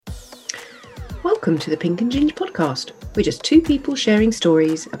Welcome to the Pink and Ginge podcast. We're just two people sharing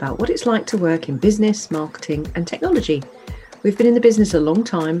stories about what it's like to work in business, marketing and technology. We've been in the business a long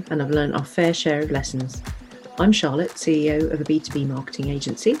time and have learned our fair share of lessons. I'm Charlotte, CEO of a B2B marketing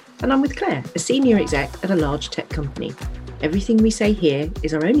agency, and I'm with Claire, a senior exec at a large tech company. Everything we say here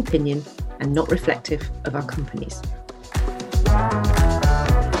is our own opinion and not reflective of our companies.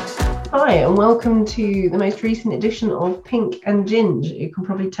 Hi, and welcome to the most recent edition of Pink and Ginge. You can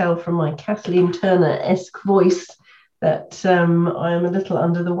probably tell from my Kathleen Turner-esque voice that I am a little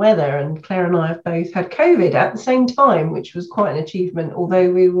under the weather, and Claire and I have both had COVID at the same time, which was quite an achievement, although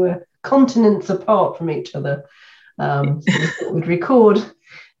we were continents apart from each other. So we thought we'd record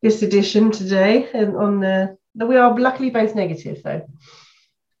this edition today, and we are luckily both negative, though.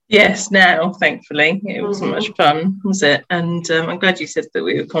 Yes, now, thankfully. It wasn't much fun, was it? And I'm glad you said that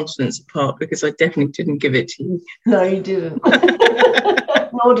we were continents apart, because I definitely didn't give it to you. No, you didn't.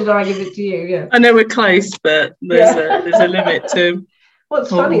 Nor did I give it to you, yeah. I know we're close, but there's a limit to what's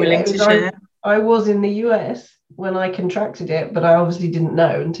what funny, we're willing to share. I was in the US when I contracted it, but I obviously didn't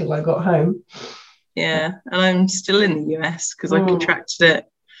know until I got home. Yeah, and I'm still in the US because I contracted it.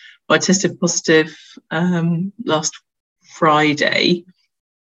 I tested positive last Friday.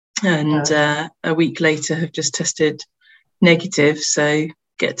 And a week later have just tested negative, so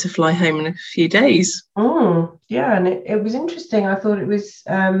get to fly home in a few days. Yeah, and it was interesting. I thought it was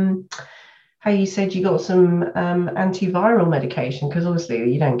how you said you got some antiviral medication, because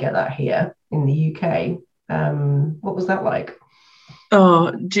obviously you don't get that here in the UK. What was that like?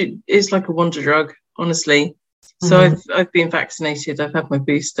 Oh, it's like a wonder drug, honestly. So I've been vaccinated. I've had my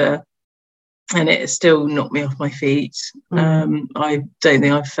booster. And it has still knocked me off my feet. I don't think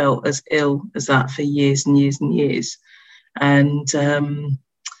I've felt as ill as that for years and years and years. And honestly,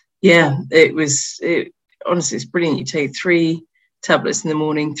 it's brilliant. You take 3 tablets in the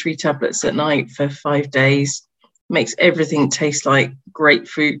morning, 3 tablets at night for 5 days. Makes everything taste like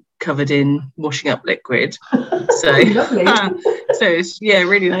grapefruit covered in washing up liquid. So, so it's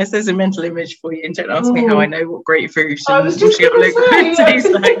really nice. There's a mental image for you. And don't ask me how I know what grapefruit and washing up liquid tastes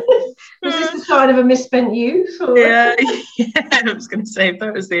like. Was this the sign of a misspent youth? Or? Yeah, I was going to say, if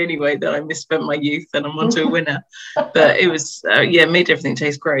that was the only way that I misspent my youth, then I'm onto a winner. But it was, made everything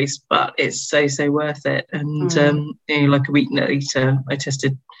taste great, but it's so worth it. And, like a week later, I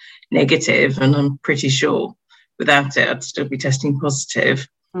tested negative, and I'm pretty sure without it, I'd still be testing positive.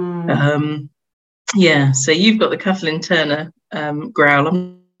 So you've got the Kathleen Turner growl.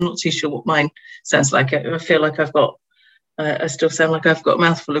 I'm not too sure what mine sounds like. I feel like I still sound like I've got a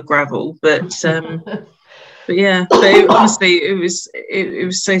mouthful of gravel, but yeah. So honestly, it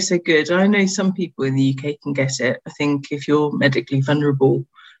was so good. I know some people in the UK can get it. I think if you're medically vulnerable,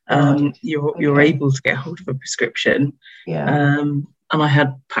 you're able to get hold of a prescription. Yeah. And I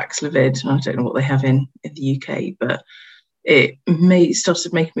had Paxlovid, and I don't know what they have in the UK, but it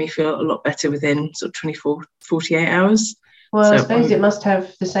started making me feel a lot better within sort of 24, 48 hours. Well, so I suppose it must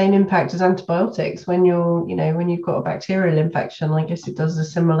have the same impact as antibiotics when when you've got a bacterial infection. I guess it does a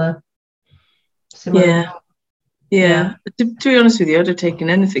similar. Yeah. To be honest with you, I'd have taken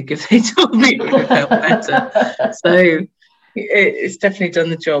anything if they told me it would have felt better. So it's definitely done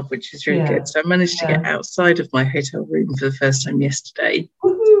the job, which is really good. So I managed to get outside of my hotel room for the first time yesterday.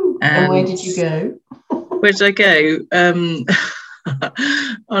 And where did you go? Where did I go?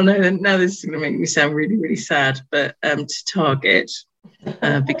 Oh no, now this is going to make me sound really, really sad, but to Target,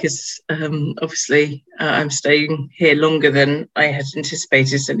 because obviously I'm staying here longer than I had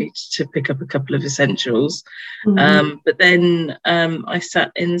anticipated, so I needed to pick up a couple of essentials. But then I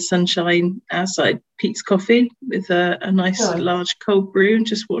sat in the sunshine outside Pete's Coffee with a nice large cold brew and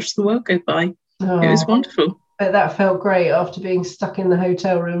just watched the world go by. It was wonderful. But that felt great after being stuck in the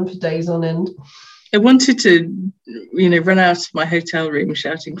hotel room for days on end. I wanted to, run out of my hotel room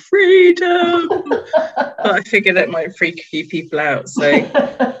shouting freedom, but I figured that might freak a few people out, so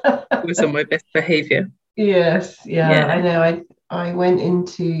it was on my best behaviour. Yes, I know. I went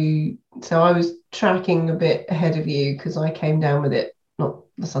into, so I was tracking a bit ahead of you because I came down with it, not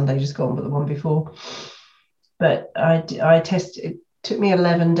the Sunday just gone, but the one before. But I tested. It took me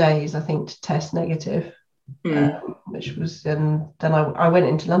 11 days, I think, to test negative. Which was, and then I went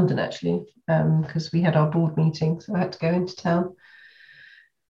into London actually because we had our board meeting, so I had to go into town.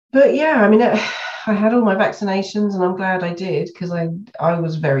 But yeah, I mean, I had all my vaccinations, and I'm glad I did, because I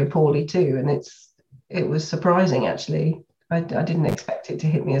was very poorly too, and it was surprising actually. I didn't expect it to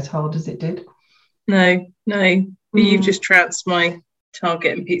hit me as hard as it did. No, you've just trounced my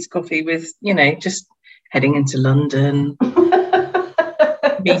Target and Pete's Coffee with just heading into London.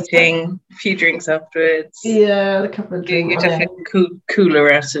 meeting, a few drinks afterwards. Yeah, a couple of drinks. You definitely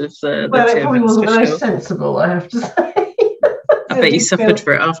cooler out of the well, two it probably wasn't the most sure. sensible, I have to say. I bet you suffered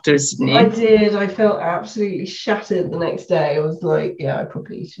for it afterwards, didn't you? I did. I felt absolutely shattered the next day. I was like, yeah, I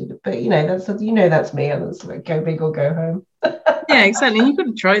probably should have. But that's me. And it's like, go big or go home. Yeah, exactly. You've got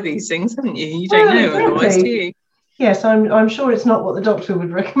to try these things, haven't you? You don't know exactly. Otherwise, do you? Yes, I'm sure it's not what the doctor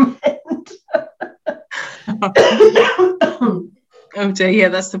would recommend. Oh dear, yeah,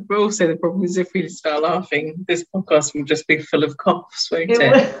 that's also the problem is if we start laughing, this podcast will just be full of coughs, won't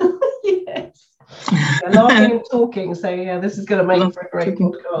it? Yes. Yeah, laughing and talking. So yeah, this is going to make for a great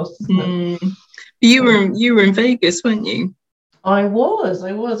podcast. You were in Vegas, weren't you? I was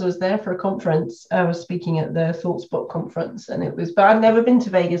there for a conference. I was speaking at the ThoughtSpot conference, but I'd never been to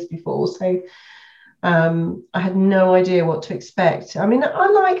Vegas before, so I had no idea what to expect. I mean, I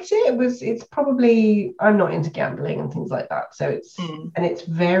liked it. It's probably, I'm not into gambling and things like that. So it's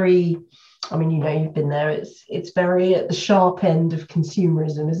very, I mean, you've been there. It's very at the sharp end of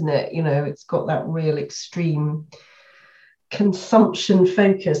consumerism, isn't it? It's got that real extreme consumption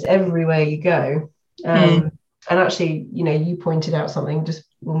focus everywhere you go. And actually, you pointed out something just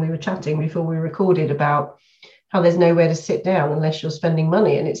when we were chatting before we recorded about how there's nowhere to sit down unless you're spending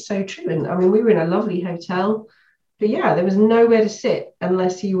money. And it's so true. And I mean, we were in a lovely hotel, but yeah, there was nowhere to sit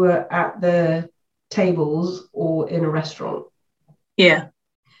unless you were at the tables or in a restaurant. Yeah.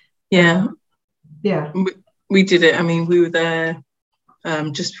 We did it. I mean, we were there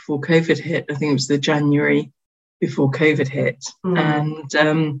just before COVID hit. I think it was the January before COVID hit. And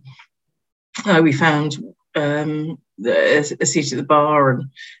we found a seat at the bar, and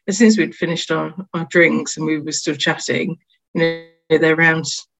as soon as we'd finished our drinks and we were still chatting, they're around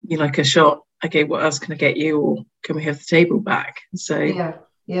like a shot. Okay, what else can I get you, or can we have the table back? So yeah.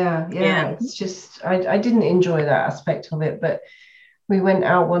 It's just I didn't enjoy that aspect of it, but we went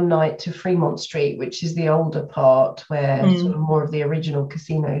out one night to Fremont Street, which is the older part where sort of more of the original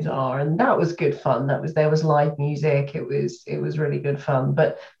casinos are, and that was good fun. There was live music. It was really good fun.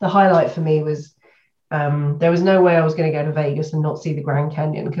 But the highlight for me was there was no way I was going to go to Vegas and not see the Grand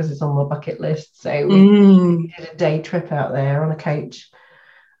Canyon because it's on my bucket list. So we did a day trip out there on a coach,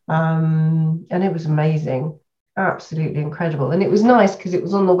 and it was amazing, absolutely incredible. And it was nice because it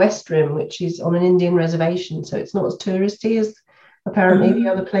was on the West Rim, which is on an Indian reservation, so it's not as touristy as apparently the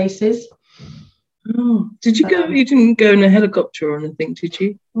other places. Did you go? You didn't go in a helicopter or anything, did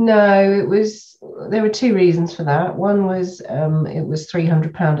you? No, there were two reasons for that. One was it was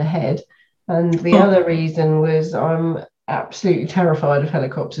 £300 a head. And the other reason was I'm absolutely terrified of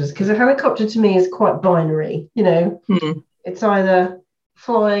helicopters, because a helicopter to me is quite binary. It's either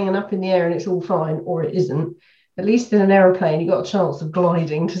flying and up in the air and it's all fine, or it isn't. At least in an aeroplane, you got a chance of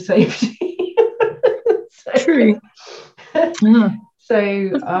gliding to safety. True. So,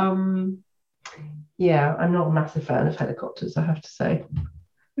 yeah, I'm not a massive fan of helicopters, I have to say.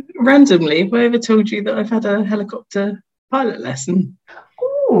 Randomly, have I ever told you that I've had a helicopter pilot lesson?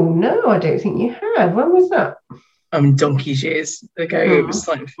 Oh, no, I don't think you have. When was that? Donkey's years ago. It was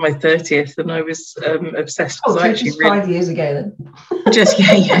like for my 30th, and I was obsessed. Oh, so just 5 years ago then. just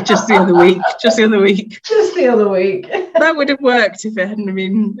the other week. Just the other week. That would have worked if it hadn't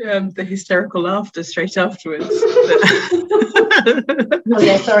been the hysterical laughter straight afterwards. Oh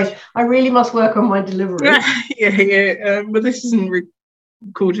yeah, sorry. I really must work on my delivery. But this isn't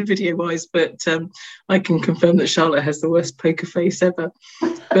recorded video wise, but I can confirm that Charlotte has the worst poker face ever.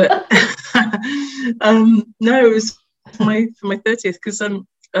 But no, it was for my 30th, because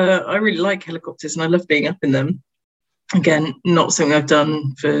I really like helicopters and I love being up in them. Again, not something I've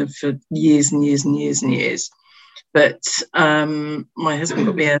done for years and years and years and years, but my husband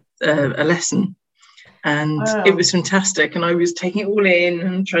got me a lesson, and it was fantastic, and I was taking it all in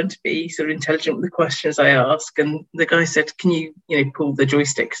and trying to be sort of intelligent with the questions I ask. And the guy said, can you pull the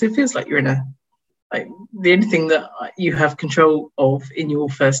joystick, because it feels like you're in the only thing that you have control of in your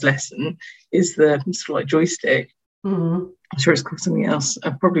first lesson is the sort of like joystick. I'm sure it's called something else.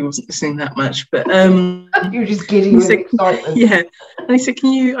 I probably wasn't listening that much, but you were just giddy with excitement. Yeah, and he said,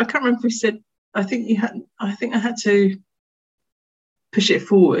 can you, I can't remember if he said, I think I had to push it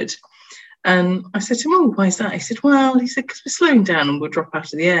forward. And I said to him, oh, why is that? He said, because we're slowing down and we'll drop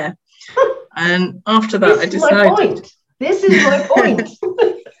out of the air. And after that, I decided. This is my point.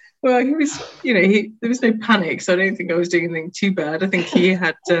 Well, he was, there was no panic, so I don't think I was doing anything too bad. I think he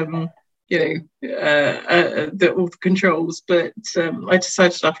had, all the controls. But I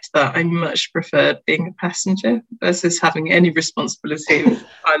decided after that I much preferred being a passenger versus having any responsibility of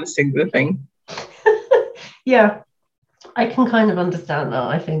piloting the thing. Yeah, I can kind of understand that.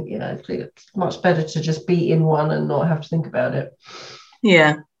 I think, it's much better to just be in one and not have to think about it.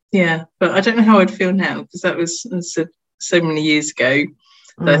 Yeah, yeah. But I don't know how I'd feel now, because that was so many years ago.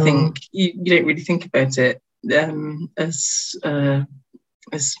 That I think you don't really think about it as I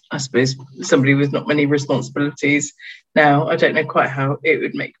suppose somebody with not many responsibilities now. I don't know quite how it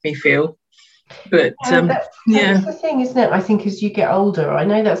would make me feel. But that's the thing, isn't it? I think as you get older, I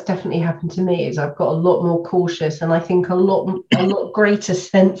know that's definitely happened to me, is I've got a lot more cautious, and I think a lot greater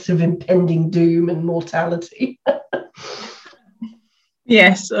sense of impending doom and mortality.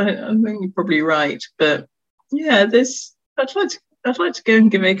 Yes, I think you're probably right. But yeah, I'd like to go and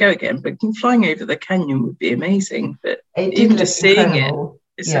give it a go again. But flying over the canyon would be amazing. But even just seeing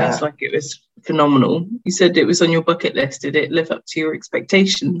it sounds like it was phenomenal. You said it was on your bucket list. Did it live up to your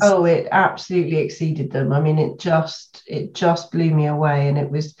expectations? Oh, it absolutely exceeded them. I mean, it just blew me away.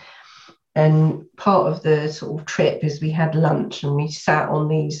 And part of the sort of trip is we had lunch and we sat on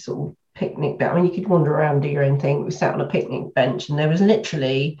these sort of picnic. I mean, you could wander around, do your own thing. We sat on a picnic bench, and there was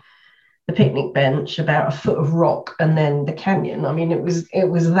literally the picnic bench about a foot of rock, and then the canyon. I mean, it was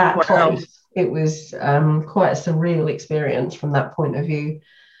that close. It was quite a surreal experience from that point of view.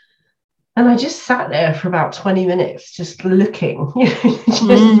 And I just sat there for about 20 minutes just looking,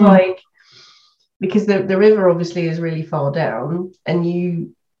 like, because the river obviously is really far down, and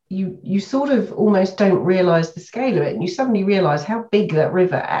you sort of almost don't realize the scale of it, and you suddenly realize how big that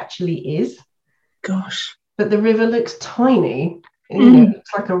river actually is. Gosh. But the river looks tiny. It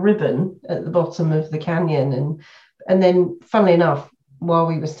looks like a ribbon at the bottom of the canyon. And then, funnily enough, while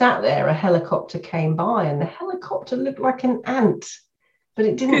we were sat there, a helicopter came by, and the helicopter looked like an ant, but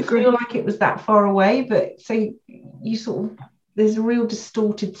it didn't feel like it was that far away. But so you sort of, there's a real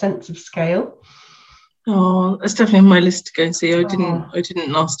distorted sense of scale. Oh, that's definitely on my list to go and see. I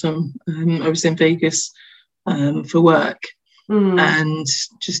didn't last time. I was in Vegas for work and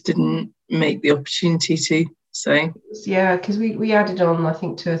just didn't make the opportunity to. So yeah, because we added on, I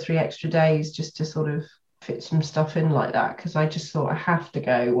think, 2 or 3 extra days just to sort of fit some stuff in like that, because I just thought I have to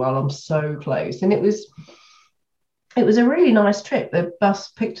go while I'm so close. And it was a really nice trip. The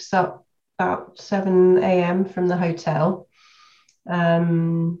bus picked us up about 7 a.m. from the hotel,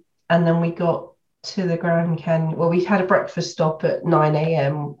 and then we got to the Grand Canyon. Well, we had a breakfast stop at 9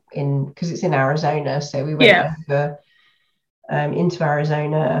 a.m. because it's in Arizona, so we went over into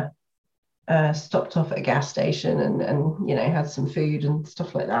Arizona. Stopped off at a gas station and had some food and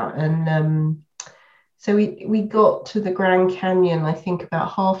stuff like that, and so we got to the Grand Canyon, I think, about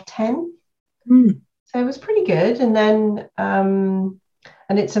 10:30. So it was pretty good. And then and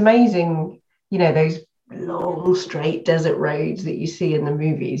it's amazing, those long straight desert roads that you see in the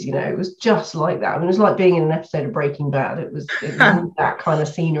movies. It was just like that. I mean, it was like being in an episode of Breaking Bad. It was that kind of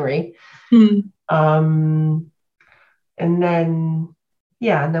scenery. And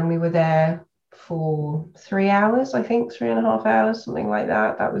then we were there for 3 hours, I think, 3.5 hours, something like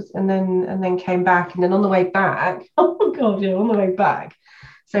that. That was, and then came back. And then on the way back, on the way back,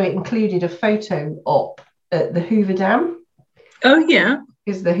 so it included a photo op at the Hoover Dam. Oh yeah,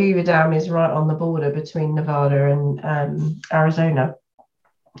 because the Hoover Dam is right on the border between Nevada and Arizona.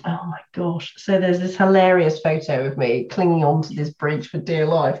 Oh my gosh. So there's this hilarious photo of me clinging onto this bridge for dear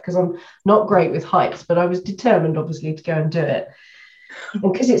life, because I'm not great with heights, but I was determined, obviously, to go and do it. And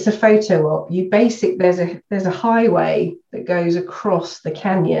because it's a photo op, there's a highway that goes across the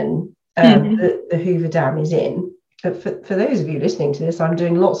canyon that the Hoover Dam is in. But for those of you listening to this, I'm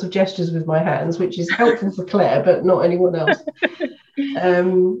doing lots of gestures with my hands, which is helpful for Claire, but not anyone else.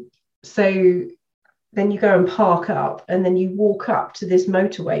 So then you go and park up, and then you walk up to this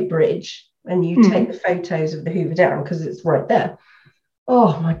motorway bridge, and you take the photos of the Hoover Dam because it's right there.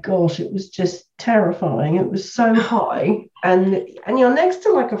 Oh my gosh, it was just terrifying. It was so high, and you're next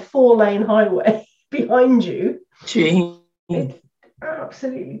to like a 4-lane highway behind you. Gee. It's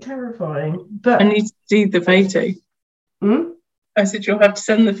absolutely terrifying. But I need to see the photo. I said you'll have to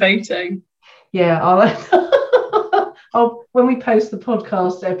send the photo. Yeah, I'll when we post the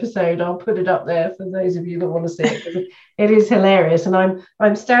podcast episode, I'll put it up there for those of you that want to see it. It is hilarious, and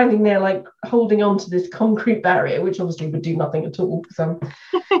I'm standing there like holding on to this concrete barrier, which obviously would do nothing at all, because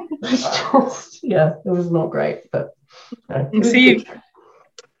it was not great. But so you've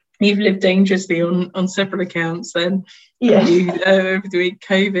lived dangerously on several accounts then. Yeah. Over the week,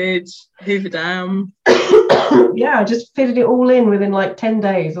 COVID, Hoover Dam. Yeah, I just fitted it all in within like 10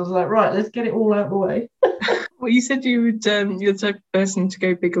 days. I was like, right, let's get it all out of the way. Well, you said you would, you're the type of person to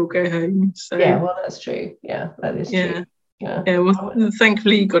go big or go home. So yeah, well, that's true. Yeah, that is true. Yeah. Well,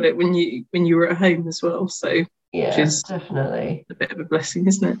 thankfully you got it when you were at home as well. So yeah, which is definitely a bit of a blessing,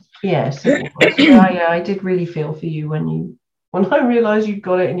 isn't it? Yes. Yeah, I did really feel for you when I realised you'd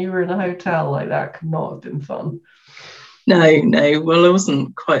got it and you were in a hotel. Like, that could not have been fun. No. Well, I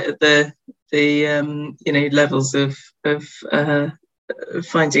wasn't quite at the levels of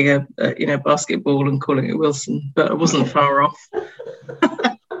finding a basketball and calling it Wilson, but I wasn't far off.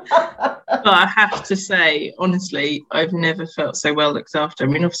 But I have to say, honestly, I've never felt so well looked after. I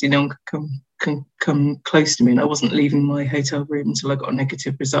mean, obviously, no one can come close to me, and I wasn't leaving my hotel room until I got a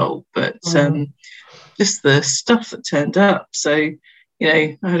negative result. But just the stuff that turned up. So,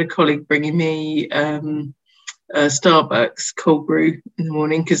 I had a colleague bringing me a Starbucks cold brew in the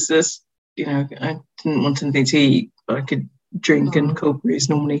morning because there's, I didn't want anything to eat, but I could drink, and cold brew is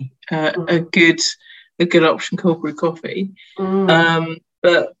normally a good option. Cold brew coffee.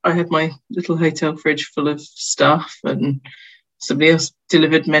 But I had my little hotel fridge full of stuff, and somebody else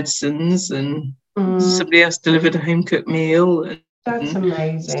delivered medicines, and somebody else delivered a home cooked meal. And that's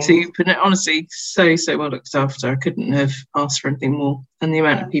amazing. Soup, and honestly, so well looked after. I couldn't have asked for anything more. And the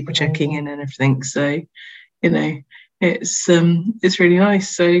amount of people checking in and everything. So, it's really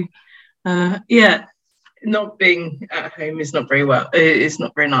nice. So, not being at home is not very well. It's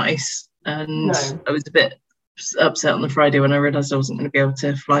not very nice, and I was a bit upset on the Friday when I realised I wasn't going to be able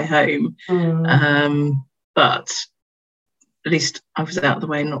to fly home. But at least I was out of the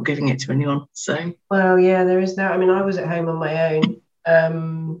way and not giving it to anyone. So, well, yeah, there is that. I mean, I was at home on my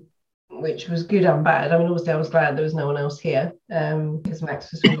own, which was good and bad. I mean, obviously I was glad there was no one else here, because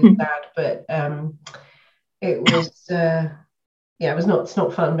Max was really bad, but it was it's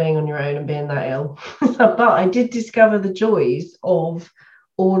not fun being on your own and being that ill. But I did discover the joys of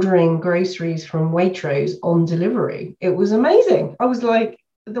ordering groceries from Waitrose on delivery. It was amazing. I was like,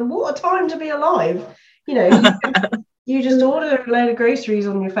 what a time to be alive. You just order a load of groceries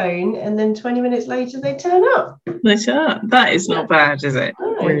on your phone, and then 20 minutes later they turn up. That is not bad, is it?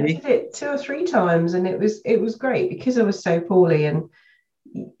 No, really? I did it 2 or 3 times, and it was great because I was so poorly and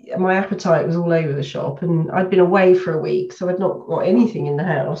my appetite was all over the shop, and I'd been away for a week, so I'd not got anything in the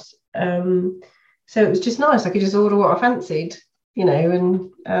house. So it was just nice. I could just order what I fancied, and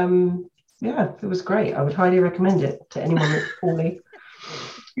it was great. I would highly recommend it to anyone that's poorly.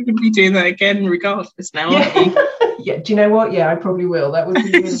 You could be doing that again regardless now, aren't you? Yeah, do you know what? Yeah, I probably will. That would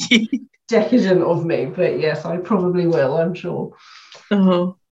be really decadent of me, but yes, I probably will, I'm sure.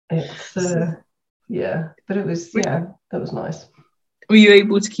 It's but it was that was nice. Were you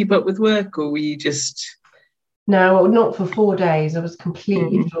able to keep up with work, or were you just... No, not for 4 days. I was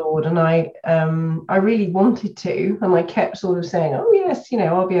completely floored, and I really wanted to, and I kept sort of saying, oh yes,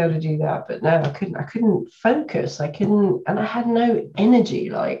 I'll be able to do that, but no, I couldn't focus. And I had no energy,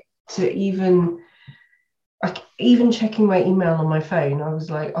 like, to even checking my email on my phone. I was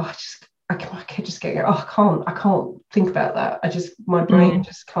like, I could just get, I can't think about that. My brain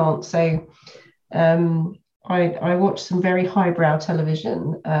just can't. So I watched some very highbrow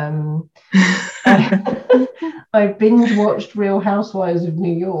television. I binge watched Real Housewives of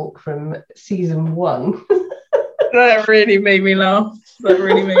New York from season 1. That really made me laugh.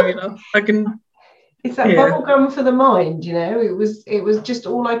 It's that bubblegum for the mind, It was just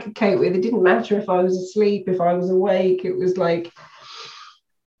all I could cope with. It didn't matter if I was asleep, if I was awake. It was like...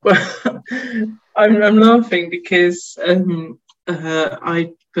 Well, I'm laughing because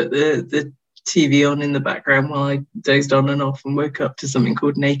I put the TV on in the background while I dozed on and off and woke up to something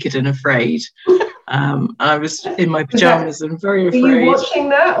called Naked and Afraid. I was in my pajamas and very afraid. Were you watching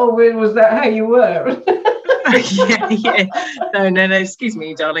that, or was that how you were? Yeah. No. Excuse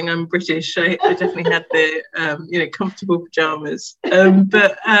me, darling. I'm British. I definitely had the comfortable pajamas.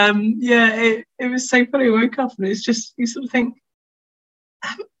 But it was so funny. I woke up and it's just, you sort of think,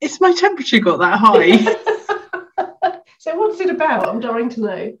 is my temperature got that high? So what's it about? I'm dying to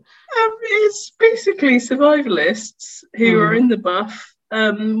know. It's basically survivalists who are in the buff,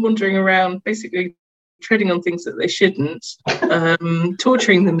 wandering around, basically treading on things that they shouldn't,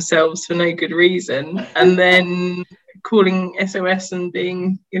 torturing themselves for no good reason, and then calling SOS and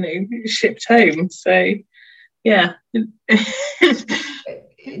being, shipped home. So, yeah, it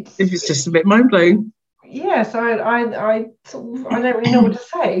was just a bit mind blowing. Yes, I don't really know what to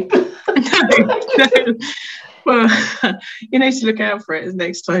say. No. Well, to look out for it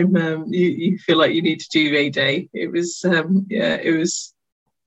next time you feel like you need to do a day. It was,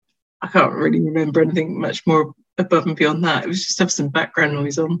 I can't really remember anything much more above and beyond that. It was just have some background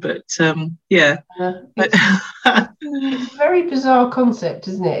noise on, but it's a very bizarre concept,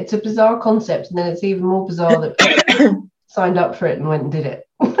 isn't it? It's a bizarre concept, and then it's even more bizarre that people signed up for it and went and did it.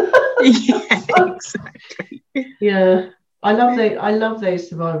 Yeah, exactly. Yeah. I love those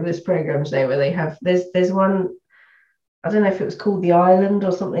survivalist programs though, where they have there's one, I don't know if it was called The Island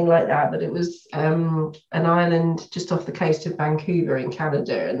or something like that, but it was an island just off the coast of Vancouver in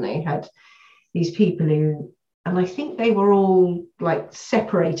Canada, and they had these people who and I think they were all like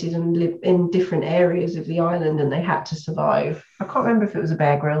separated and live in different areas of the island, and they had to survive. I can't remember if it was a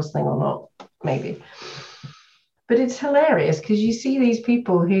Bear Grylls thing or not, maybe. But it's hilarious because you see these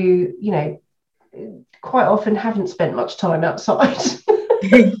people who, you know, quite often haven't spent much time outside.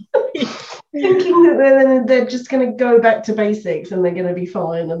 Thinking that they're just going to go back to basics and they're going to be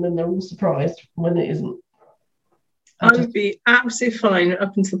fine, and then they're all surprised when it isn't. I would be absolutely fine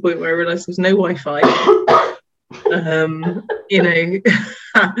up until the point where I realised there's no Wi-Fi. You know,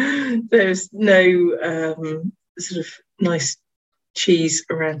 there's no sort of nice cheese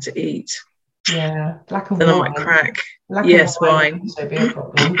around to eat. Yeah, lack of then wine. I might crack. Lack yes, of wine. wine. Would also be a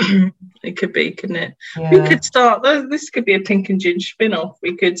problem. It could be, couldn't it? Yeah. We could start. This could be a Pink and Ginger spin-off.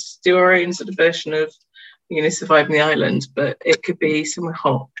 We could do our own sort of version of, you know, surviving the island, but it could be somewhere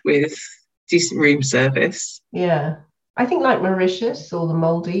hot with decent room service. Yeah, I think like Mauritius or the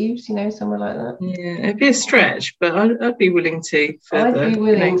Maldives, you know, somewhere like that. Yeah, it'd be a stretch, but I'd be willing to. I'd be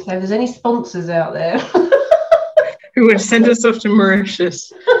willing. So if there's any sponsors out there who would send us off to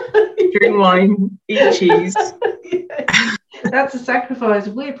Mauritius, drink wine, eat cheese. That's a sacrifice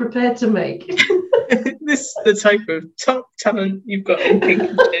we're prepared to make. This is the type of top talent you've got in Pink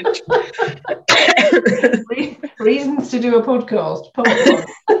and Ginger. Reasons to do a podcast.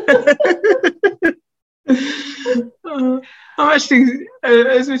 I'm actually,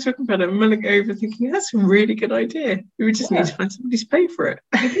 as we're talking about it, I'm mulling over thinking that's a really good idea. We would just need to find somebody to pay for it.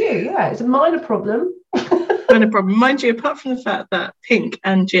 We do, yeah. It's a minor problem. Minor problem. Mind you, apart from the fact that Pink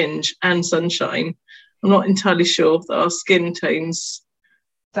and Ginge and Sunshine, I'm not entirely sure that our skin tones.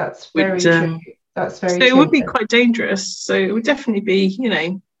 That's very true. That's very true. So it would be quite dangerous. So it would definitely be, you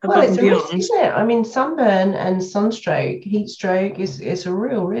know, above and beyond. Risk, isn't it? I mean, sunburn and sunstroke, heat stroke is a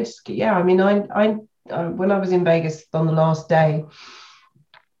real risk. Yeah, I mean, I when I was in Vegas on the last day, I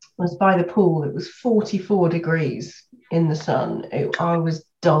was by the pool. It was 44 degrees in the sun. I was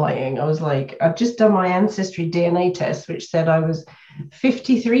dying. I was like, I've just done my ancestry DNA test, which said I was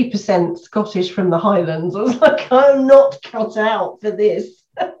 53% Scottish from the Highlands. I was like, I'm not cut out for this.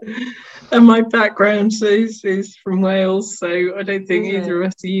 And my background is from Wales, so I don't think either of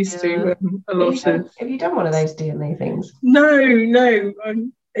us are used to a lot of. Have you done one of those DNA things? No.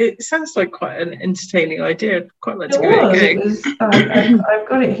 It sounds like quite an entertaining idea. I'd quite like to give it a go. I've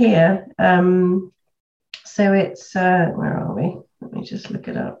got it here. So it's where are we? Let me just look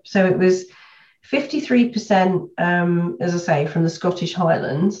it up. So it was 53%, as I say, from the Scottish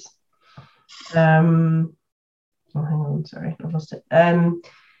Highlands. Hang on, sorry, I've lost it.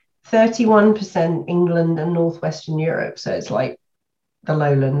 31% England and Northwestern Europe. So it's like the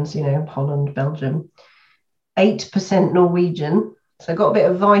lowlands, you know, Holland, Belgium. 8% Norwegian. So I got a bit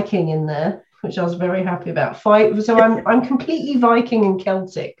of Viking in there, which I was very happy about. So I'm completely Viking and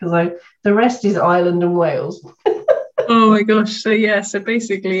Celtic because the rest is Ireland and Wales. Oh my gosh! So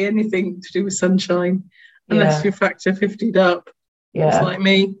basically anything to do with sunshine, unless you factor 50 up. Yeah, it's like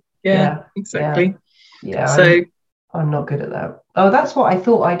me. Yeah, exactly. Yeah. So I'm not good at that. Oh, that's what I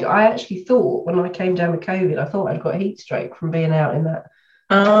thought. I actually thought when I came down with COVID, I thought I'd got heat stroke from being out in that.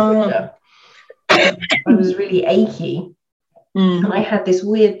 I was really achy. And I had this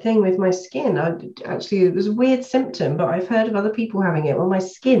weird thing with my skin. It was a weird symptom, but I've heard of other people having it where my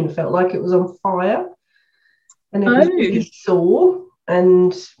skin felt like it was on fire and it was really sore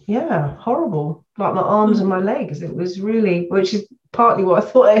and horrible, like my arms and my legs. It was really, which is partly what I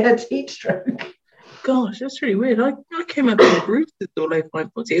thought I had heat stroke. Gosh, that's really weird. I came up with bruises all over my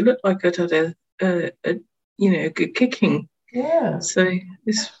body. It looked like I'd had a good kicking. Yeah. So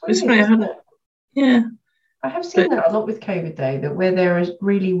it's funny. I hadn't. Yeah. I have seen that a lot with COVID, though, where there is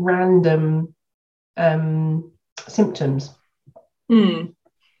really random symptoms. If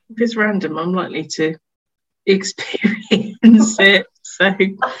it's random, I'm likely to experience it. So,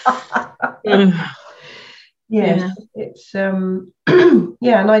 it's and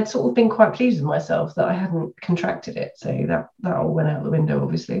I'd sort of been quite pleased with myself that I hadn't contracted it. So that all went out the window,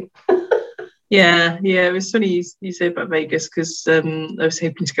 obviously. Yeah, it was funny you say about Vegas because I was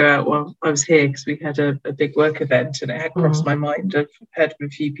hoping to go out while I was here because we had a big work event and it had crossed my mind. I've heard of a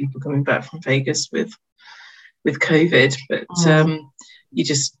few people coming back from Vegas with COVID, but you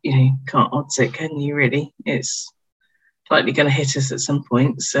just can't odds it, can you? Really, it's likely going to hit us at some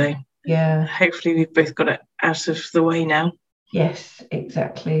point. So hopefully we've both got it out of the way now. Yes,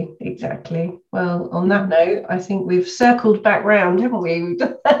 exactly. Well, on that note, I think we've circled back round, haven't we?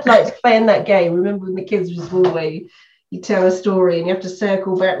 Like playing that game. Remember when the kids were small, where you tell a story and you have to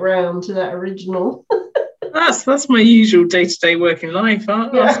circle back round to that original. That's my usual day-to-day working life.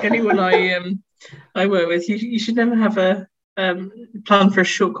 I'll ask anyone I work with. You should never have a plan for a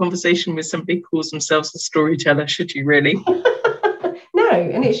short conversation with somebody who calls themselves a storyteller, should you really? No,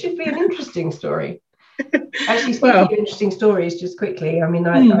 and it should be an interesting story. Actually, speaking of interesting stories, just quickly, I mean,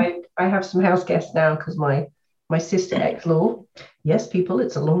 I have some house guests now because my sister ex-law, yes, people,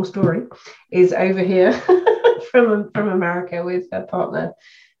 it's a long story, is over here from America with her partner.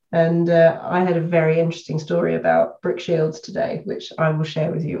 And I had a very interesting story about Brooke Shields today, which I will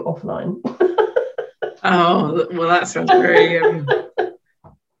share with you offline. Oh, well, that sounds very,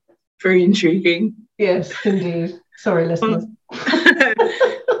 very intriguing. Yes, indeed. Sorry, listeners.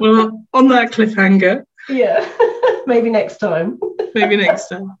 Well, on that cliffhanger. Yeah, maybe next time. Maybe next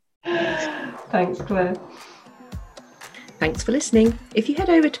time. Thanks, Claire. Thanks for listening. If you head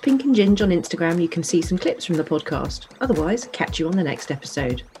over to Pink and Ginge on Instagram, you can see some clips from the podcast. Otherwise, catch you on the next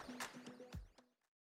episode.